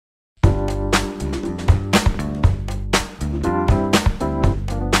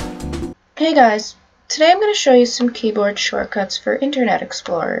Hey guys, today I'm going to show you some keyboard shortcuts for Internet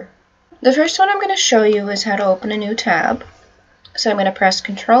Explorer. The first one I'm going to show you is how to open a new tab. So I'm going to press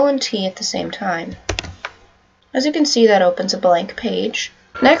Ctrl and T at the same time. As you can see, that opens a blank page.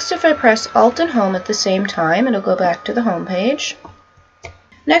 Next, if I press Alt and Home at the same time, it'll go back to the home page.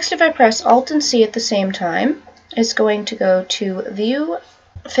 Next, if I press Alt and C at the same time, it's going to go to View,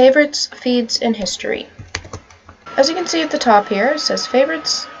 Favorites, Feeds, and History. As you can see at the top here, it says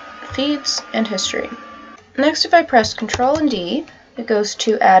Favorites, Feeds, and History. Next, if I press Ctrl and D, it goes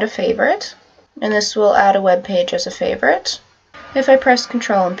to Add a Favorite, and this will add a web page as a favorite. If I press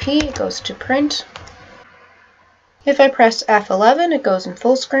Ctrl and P, it goes to Print. If I press F11, it goes in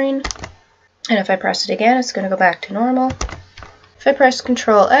full screen, and if I press it again, it's going to go back to normal. If I press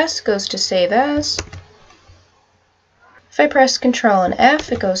Ctrl S, it goes to Save As. If I press Ctrl and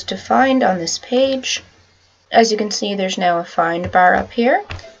F, it goes to Find on this page. As you can see, there's now a Find bar up here.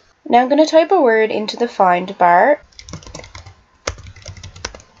 Now I'm going to type a word into the Find bar.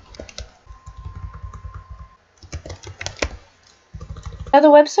 Now the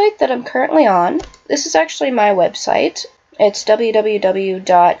website that I'm currently on, this is actually my website. It's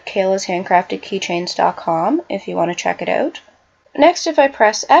www.caylashandcraftedkeychains.com if you want to check it out. Next, if I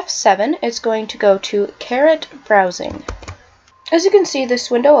press F7, it's going to go to Caret Browsing. As you can see,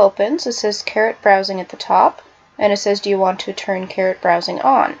 this window opens. It says Caret Browsing at the top, and it says, do you want to turn Caret Browsing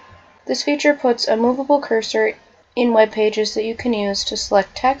on? This feature puts a movable cursor in web pages that you can use to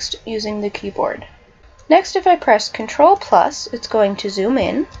select text using the keyboard. Next, if I press Ctrl+, it's going to zoom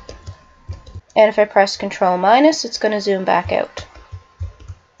in, and if I press Ctrl-, it's going to zoom back out.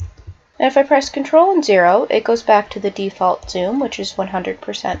 And if I press Ctrl and 0, it goes back to the default zoom, which is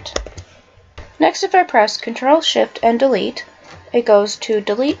 100%. Next, if I press Ctrl, Shift, and Delete, it goes to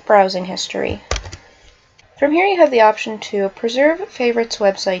Delete Browsing History. From here you have the option to preserve favorites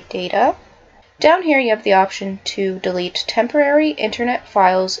website data. Down here you have the option to delete temporary internet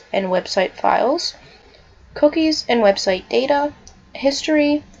files and website files, cookies and website data,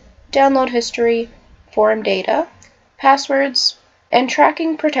 history, download history, forum data, passwords, and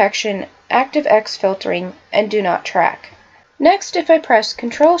tracking protection, ActiveX filtering, and do not track. Next, if I press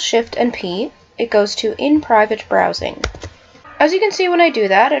Ctrl, Shift, and P, it goes to In Private Browsing. As you can see, when I do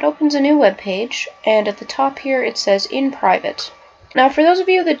that, it opens a new web page, and at the top here it says In Private. Now, for those of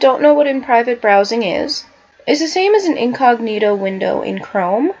you that don't know what In Private Browsing is, it's the same as an incognito window in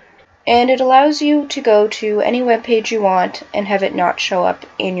Chrome, and it allows you to go to any web page you want and have it not show up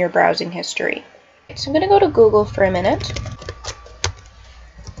in your browsing history. So I'm going to go to Google for a minute.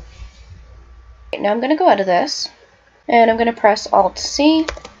 Now I'm going to go out of this, and I'm going to press Alt-C,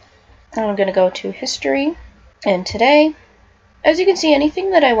 and I'm going to go to History, and Today. As you can see, anything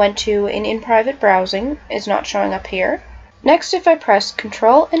that I went to in private browsing is not showing up here. Next, if I press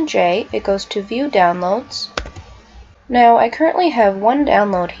Ctrl and J, it goes to View Downloads. Now, I currently have one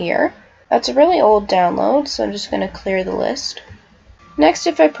download here. That's a really old download, so I'm just going to clear the list. Next,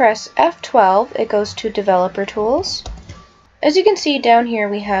 if I press F12, it goes to Developer Tools. As you can see down here,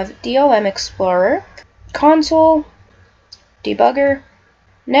 we have DOM Explorer, Console, Debugger,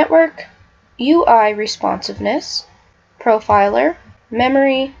 Network, UI Responsiveness, Profiler,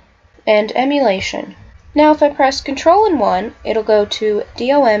 Memory, and Emulation. Now if I press Ctrl and 1, it'll go to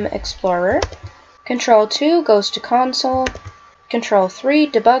DOM Explorer, Ctrl 2 goes to Console, Ctrl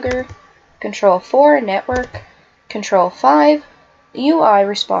 3 Debugger, Ctrl 4 Network, Ctrl 5 UI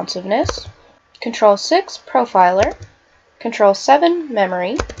Responsiveness, Ctrl 6 Profiler, Ctrl 7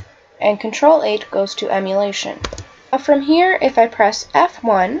 Memory, and Ctrl 8 goes to Emulation. Now from here, if I press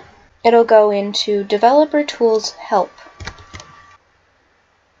F1, it'll go into Developer Tools Help.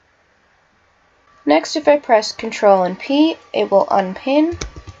 Next, if I press Ctrl and P, it will unpin.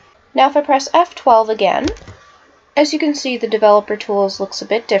 Now if I press F12 again, as you can see, the Developer Tools looks a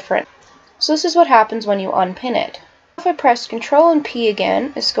bit different. So this is what happens when you unpin it. If I press Ctrl and P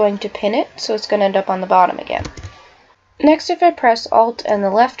again, it's going to pin it, so it's going to end up on the bottom again. Next, if I press Alt and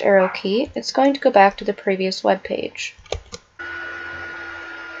the left arrow key, it's going to go back to the previous web page.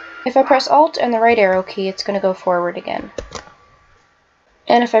 If I press Alt and the right arrow key, it's going to go forward again.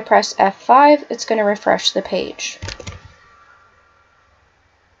 And if I press F5, it's going to refresh the page.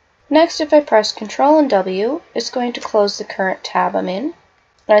 Next, if I press Ctrl and W, it's going to close the current tab I'm in.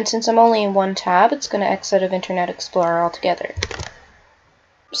 And since I'm only in one tab, it's going to exit of Internet Explorer altogether.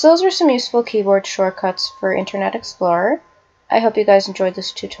 So those are some useful keyboard shortcuts for Internet Explorer. I hope you guys enjoyed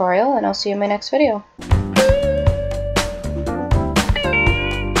this tutorial, and I'll see you in my next video.